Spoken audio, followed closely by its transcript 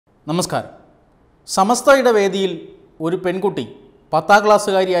നമസ്കാരം. സമസ്തയുടെ വേദിയിൽ ഒരു പെൺകുട്ടി, 10ാം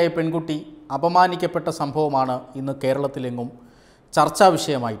ക്ലാസ്സുകാരിയായ പെൺകുട്ടി അപമാനിക്കപ്പെട്ട സംഭവമാണ് ഇന്ന് കേരളത്തിലെങ്ങും ചർച്ചാ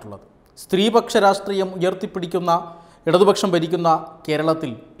വിഷയമായിട്ടുള്ളത്. സ്ത്രീപക്ഷ രാഷ്ട്രീയം ഉയർത്തിപ്പിടിക്കുന്ന ഇടതുപക്ഷം ഭരിക്കുന്ന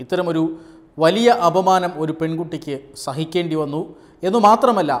കേരളത്തിൽ ഇത്തരമൊരു വലിയ അപമാനം ഒരു പെൺകുട്ടിക്ക് സഹിക്കേണ്ടി വന്നു എന്നു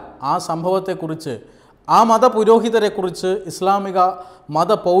മാത്രമല്ല, ആ സംഭവത്തെക്കുറിച്ച്, ആ മതപുരോഹിതരെക്കുറിച്ച്, ഇസ്ലാമിക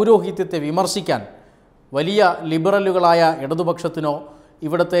മതപൗരോഹിത്യത്തെ വിമർശിക്കാൻ വലിയ ലിബറലുകളായ ഇടതുപക്ഷത്തിനോ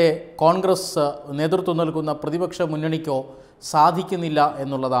ഇവിടുത്തെ കോൺഗ്രസ് നേതൃത്വം നൽകുന്ന പ്രതിപക്ഷ മുന്നണിക്കോ സാധിക്കുന്നില്ല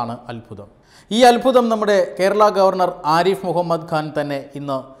എന്നുള്ളതാണ് അത്ഭുതം. ഈ അത്ഭുതം നമ്മുടെ കേരള ഗവർണർ ആരിഫ് മുഹമ്മദ് ഖാൻ തന്നെ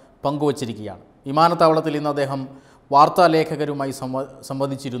ഇന്ന് പങ്കുവച്ചിരിക്കുകയാണ്. വിമാനത്താവളത്തിൽ ഇന്ന് അദ്ദേഹം വാർത്താലേഖകരുമായി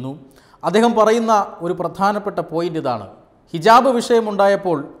സംവദിച്ചിരുന്നു. അദ്ദേഹം പറയുന്ന ഒരു പ്രധാനപ്പെട്ട പോയിൻ്റ് ഇതാണ്. ഹിജാബ്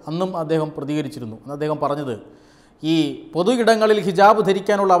വിഷയമുണ്ടായപ്പോൾ അന്നും അദ്ദേഹം പ്രതികരിച്ചിരുന്നു. അന്ന് അദ്ദേഹം പറഞ്ഞത്, ഈ പൊതു ഇടങ്ങളിൽ ഹിജാബ്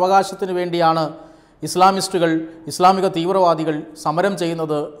ധരിക്കാനുള്ള അവകാശത്തിന് വേണ്ടിയാണ് ഇസ്ലാമിസ്റ്റുകൾ, ഇസ്ലാമിക തീവ്രവാദികൾ സമരം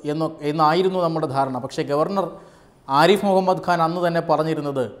ചെയ്യുന്നത് എന്നായിരുന്നു നമ്മുടെ ധാരണ. പക്ഷേ ഗവർണർ ആരിഫ് മുഹമ്മദ് ഖാൻ അന്ന് തന്നെ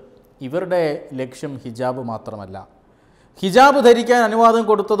പറഞ്ഞിരുന്നത്, ഇവരുടെ ലക്ഷ്യം ഹിജാബ് മാത്രമല്ല. ഹിജാബ് ധരിക്കാൻ അനുവാദം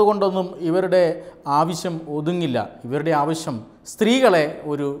കൊടുത്തതുകൊണ്ടൊന്നും ഇവരുടെ ആവശ്യം ഒതുങ്ങില്ല. ഇവരുടെ ആവശ്യം സ്ത്രീകളെ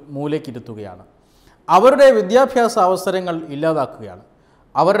ഒരു മൂലയ്ക്കിരുത്തുകയാണ്, അവരുടെ വിദ്യാഭ്യാസ അവസരങ്ങൾ ഇല്ലാതാക്കുകയാണ്,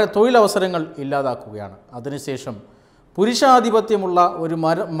 അവരുടെ തൊഴിലവസരങ്ങൾ ഇല്ലാതാക്കുകയാണ്. അതിനുശേഷം പുരുഷാധിപത്യമുള്ള ഒരു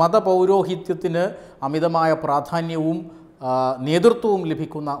മതപൗരോഹിത്യത്തിന് അമിതമായ പ്രാധാന്യവും നേതൃത്വവും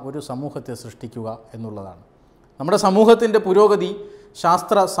ലഭിക്കുന്ന ഒരു സമൂഹത്തെ സൃഷ്ടിക്കുക എന്നുള്ളതാണ്. നമ്മുടെ സമൂഹത്തിൻ്റെ പുരോഗതി,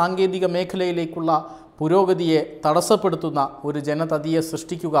 ശാസ്ത്ര സാങ്കേതിക മേഖലയിലേക്കുള്ള പുരോഗതിയെ തടസ്സപ്പെടുത്തുന്ന ഒരു ജനതതിയെ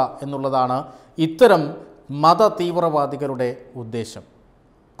സൃഷ്ടിക്കുക എന്നുള്ളതാണ് ഇത്തരം മത തീവ്രവാദികളുടെ ഉദ്ദേശം.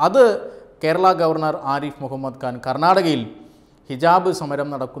 അത് കേരള ഗവർണർ ആരിഫ് മുഹമ്മദ് ഖാൻ കർണാടകയിൽ ഹിജാബ് സമരം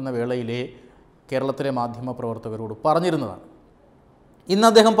നടക്കുന്ന വേളയിലെ കേരളത്തിലെ മാധ്യമപ്രവർത്തകരോട് പറഞ്ഞിരുന്നതാണ്. ഇന്ന്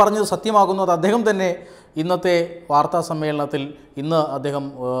അദ്ദേഹം പറഞ്ഞത് സത്യമാകുന്നത് അദ്ദേഹം തന്നെ ഇന്നത്തെ വാർത്താ സമ്മേളനത്തിൽ അദ്ദേഹം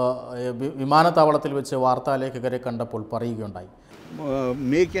വിമാനത്താവളത്തിൽ വെച്ച് വാർത്താലേഖകരെ കണ്ടപ്പോൾ പറയുകയുണ്ടായി.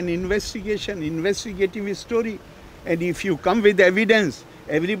 Make an investigative story, and if you come with evidence,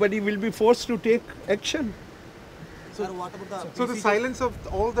 everybody will be forced to take action. So the silence of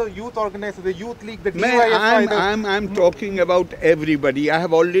all the youth organizers, the youth league, the I'm talking about everybody. I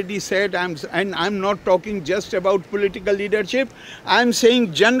have already said, I'm not talking just about political leadership. I'm saying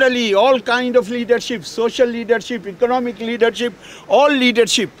generally all kind of leadership, social leadership, economic leadership, all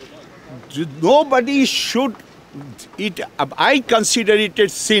leadership. Nobody should. I consider it a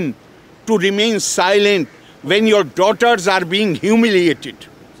sin to remain silent when your daughters are being humiliated.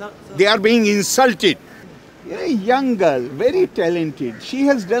 They are being insulted. A young girl, very talented. She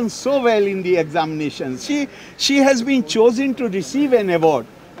has done so well in the examinations. She has been chosen to receive an award.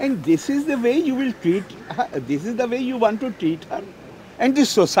 And this is the way you will treat her. This is the way you want to treat her. And the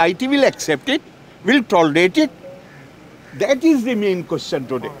society will accept it, will tolerate it. That is the main question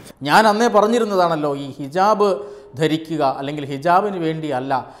today. ഞാൻ അന്നേ പറഞ്ഞിരുന്നതാണല്ലോ, ഈ ഹിജാബ് ധരിക്കുക അല്ലെങ്കിൽ ഹിജാബിന്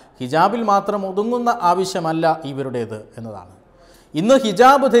വേണ്ടിയല്ല, ഹിജാബിൽ മാത്രം ഒതുങ്ങുന്ന ആവശ്യമല്ല ഇവരുടേത് എന്നതാണ്. ഇന്ന്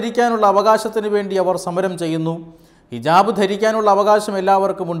ഹിജാബ് ധരിക്കാനുള്ള അവകാശത്തിന് വേണ്ടി അവർ സമരം ചെയ്യുന്നു. ഹിജാബ് ധരിക്കാനുള്ള അവകാശം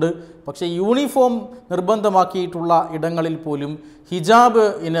എല്ലാവർക്കുമുണ്ട്. പക്ഷേ യൂണിഫോം നിർബന്ധമാക്കിയിട്ടുള്ള ഇടങ്ങളിൽ പോലും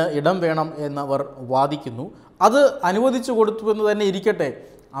ഹിജാബിന് ഇടം വേണം എന്നവർ വാദിക്കുന്നു. അത് അനുവദിച്ചു കൊടുത്തു എന്ന് തന്നെ ഇരിക്കട്ടെ,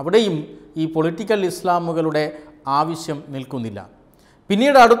 അവിടെയും ഈ പൊളിറ്റിക്കൽ ഇസ്ലാമുകളുടെ ആവശ്യം നിൽക്കുന്നില്ല.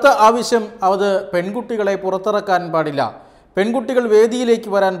 പിന്നീട് അടുത്ത ആവശ്യം, അത് പെൺകുട്ടികളെ പുറത്തിറക്കാൻ പാടില്ല, പെൺകുട്ടികൾ വേദിയിലേക്ക്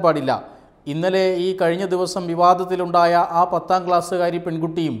വരാൻ പാടില്ല. ഇന്നലെ ഈ കഴിഞ്ഞ ദിവസം വിവാദത്തിലുണ്ടായ ആ 10ാം ക്ലാസ്സുകാരി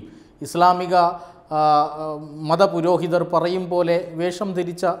പെൺകുട്ടിയും ഇസ്ലാമിക മതപുരോഹിതർ പറയും പോലെ വേഷം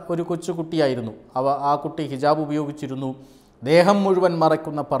ധരിച്ച ഒരു കൊച്ചുകുട്ടിയായിരുന്നു. ആ കുട്ടി ഹിജാബ് ഉപയോഗിച്ചിരുന്നു, ദേഹം മുഴുവൻ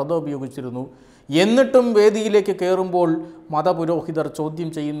മറയ്ക്കുന്ന പർദ്ദ ഉപയോഗിച്ചിരുന്നു. എന്നിട്ടും വേദിയിലേക്ക് കയറുമ്പോൾ മതപുരോഹിതർ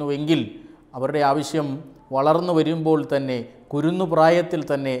ചോദ്യം ചെയ്യുന്നുവെങ്കിൽ അവരുടെ ആവശ്യം വളർന്നു വരുമ്പോൾ തന്നെ, കുരുന്നുപ്രായത്തിൽ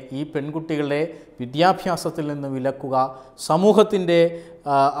തന്നെ ഈ പെൺകുട്ടികളെ വിദ്യാഭ്യാസത്തിൽ നിന്ന് വിലക്കുക, സമൂഹത്തിൻ്റെ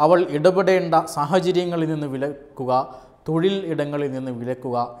അവൾ ഇടപെടേണ്ട സാഹചര്യങ്ങളിൽ നിന്ന് വിലക്കുക, തൊഴിൽ ഇടങ്ങളിൽ നിന്ന്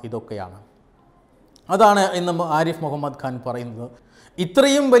വിലക്കുക, ഇതൊക്കെയാണ്. അതാണ് ഇന്ന് ആരിഫ് മുഹമ്മദ് ഖാൻ പറയുന്നത്.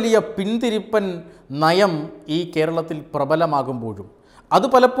 ഇത്രയും വലിയ പിന്തിരിപ്പൻ നയം ഈ കേരളത്തിൽ പ്രബലമാകുമ്പോഴും, അത്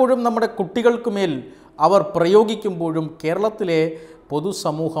പലപ്പോഴും നമ്മുടെ കുട്ടികൾക്കുമേൽ അവർ പ്രയോഗിക്കുമ്പോഴും കേരളത്തിലെ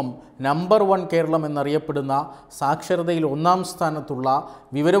പൊതുസമൂഹം നമ്പർ 1 കേരളം എന്നറിയപ്പെടുന്ന, സാക്ഷരതയിൽ 1ാം സ്ഥാനത്തുള്ള,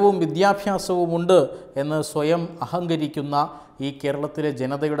 വിവരവും വിദ്യാഭ്യാസവും ഉണ്ട് എന്ന് സ്വയം അഹങ്കരിക്കുന്ന ഈ കേരളത്തിലെ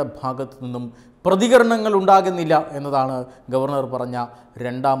ജനതയുടെ ഭാഗത്തു നിന്നും പ്രതികരണങ്ങൾ ഉണ്ടാകുന്നില്ല എന്നതാണ് ഗവർണർ പറഞ്ഞ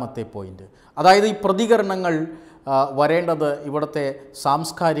രണ്ടാമത്തെ പോയിൻ്റ്. അതായത് ഈ പ്രതികരണങ്ങൾ വരേണ്ടത് ഇവിടുത്തെ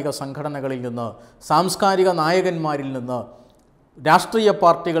സാംസ്കാരിക സംഘടനകളിൽ നിന്ന്, സാംസ്കാരിക നായകന്മാരിൽ നിന്ന്, രാഷ്ട്രീയ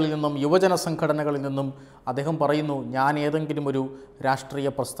പാർട്ടികളിൽ നിന്നും, യുവജന സംഘടനകളിൽ നിന്നും. അദ്ദേഹം പറയുന്നു, ഞാൻ ഏതെങ്കിലും ഒരു രാഷ്ട്രീയ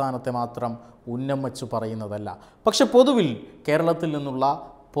പ്രസ്ഥാനത്തെ മാത്രം ഉന്നം വച്ച് പറയുന്നതല്ല, പക്ഷെ പൊതുവിൽ കേരളത്തിൽ നിന്നുള്ള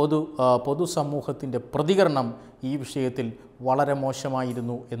പൊതുസമൂഹത്തിൻ്റെ പ്രതികരണം ഈ വിഷയത്തിൽ വളരെ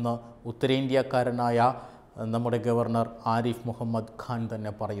മോശമായിരുന്നു എന്ന് ഉത്തരേന്ത്യക്കാരനായ നമ്മുടെ ഗവർണർ ആരിഫ് മുഹമ്മദ് ഖാൻ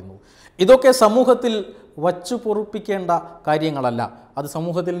തന്നെ പറയുന്നു. ഇതൊക്കെ സമൂഹത്തിൽ വച്ചു പൊറുപ്പിക്കേണ്ട കാര്യങ്ങളല്ല, അത്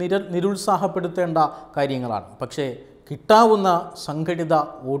സമൂഹത്തിൽ നിരുത്സാഹപ്പെടുത്തേണ്ട കാര്യങ്ങളാണ്. പക്ഷേ കിട്ടാവുന്ന സംഘടിത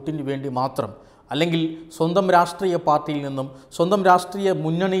വോട്ടിന് വേണ്ടി മാത്രം, അല്ലെങ്കിൽ സ്വന്തം രാഷ്ട്രീയ പാർട്ടിയിൽ നിന്നും സ്വന്തം രാഷ്ട്രീയ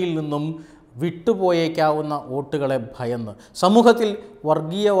മുന്നണിയിൽ നിന്നും വിട്ടുപോയേക്കാവുന്ന വോട്ടുകളെ ഭയന്ന് സമൂഹത്തിൽ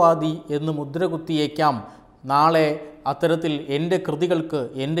വർഗീയവാദി എന്ന് മുദ്രകുത്തിയേക്കാം നാളെ അത്തരത്തിൽ എൻ്റെ കൃതികൾക്ക്,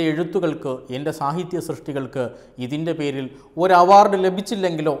 എൻ്റെ എഴുത്തുകൾക്ക്, എൻ്റെ സാഹിത്യ സൃഷ്ടികൾക്ക് ഇതിൻ്റെ പേരിൽ ഒരു അവാർഡ്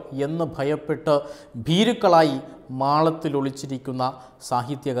ലഭിച്ചില്ലെങ്കിലോ എന്ന് ഭയപ്പെട്ട് ഭീരുക്കളായി മാളത്തിലൊളിച്ചിരിക്കുന്ന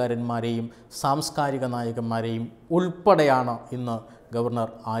സാഹിത്യകാരന്മാരെയും സാംസ്കാരിക നായകന്മാരെയും ഉൾപ്പെടെയാണ് ഇന്ന്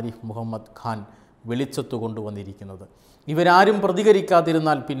ഗവർണർ ആരിഫ് മുഹമ്മദ് ഖാൻ വെളിച്ചത്തു കൊണ്ടുവന്നിരിക്കുന്നത്. ഇവരാരും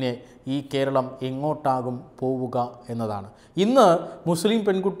പ്രതികരിക്കാതിരുന്നാൽ പിന്നെ ഈ കേരളം എങ്ങോട്ടാകും പോവുക എന്നതാണ്. ഇന്ന് മുസ്ലിം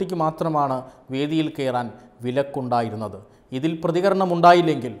പെൺകുട്ടിക്ക് മാത്രമാണ് വേദിയിൽ കയറാൻ വിലക്കുണ്ടായിരുന്നത്. ഇതിൽ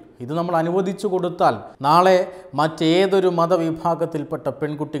പ്രതികരണമുണ്ടായില്ലെങ്കിൽ, ഇത് നമ്മൾ അനുവദിച്ചു കൊടുത്താൽ നാളെ മറ്റേതൊരു മതവിഭാഗത്തിൽപ്പെട്ട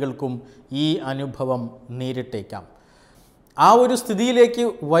പെൺകുട്ടികൾക്കും ഈ അനുഭവം നേരിട്ടേക്കാം. ആ ഒരു സ്ഥിതിയിലേക്ക്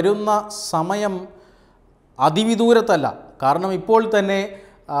വരുന്ന സമയം അതിവിദൂരത്തല്ല. കാരണം ഇപ്പോൾ തന്നെ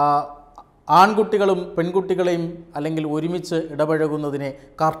ആൺകുട്ടികളും പെൺകുട്ടികളെയും അല്ലെങ്കിൽ ഒരുമിച്ച് ഇടപഴകുന്നതിനെ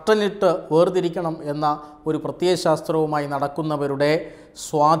കർട്ടനിട്ട് വേർതിരിക്കണം എന്ന ഒരു പ്രത്യയശാസ്ത്രവുമായി നടക്കുന്നവരുടെ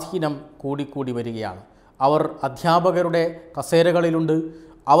സ്വാധീനം കൂടിക്കൂടി വരികയാണ്. അവർ അധ്യാപകരുടെ കസേരകളിലുണ്ട്,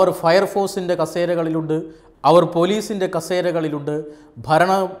 അവർ ഫയർഫോഴ്സിൻ്റെ കസേരകളിലുണ്ട്, അവർ പോലീസിൻ്റെ കസേരകളിലുണ്ട്,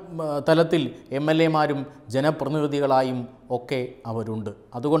 ഭരണ തലത്തിൽ MLA-മാരും ജനപ്രതിനിധികളായും ഒക്കെ അവരുണ്ട്.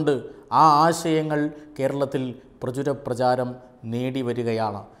 അതുകൊണ്ട് ആ ആശയങ്ങൾ കേരളത്തിൽ പ്രചാരം നേടി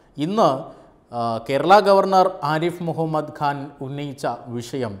വരികയാണ്. ഇന്ന് കേരള ഗവർണർ ആരിഫ് മുഹമ്മദ് ഖാൻ ഉന്നയിച്ച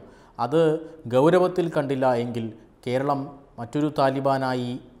വിഷയം അത് ഗൗരവത്തിൽ കണ്ടില്ല എങ്കിൽ കേരളം മറ്റൊരു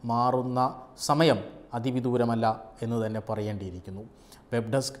താലിബാനായി മാറുന്ന സമയം അതിവിദൂരമല്ല എന്ന് തന്നെ പറയേണ്ടിയിരിക്കുന്നു.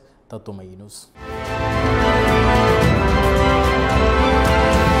 Web desk Tatwamayi news.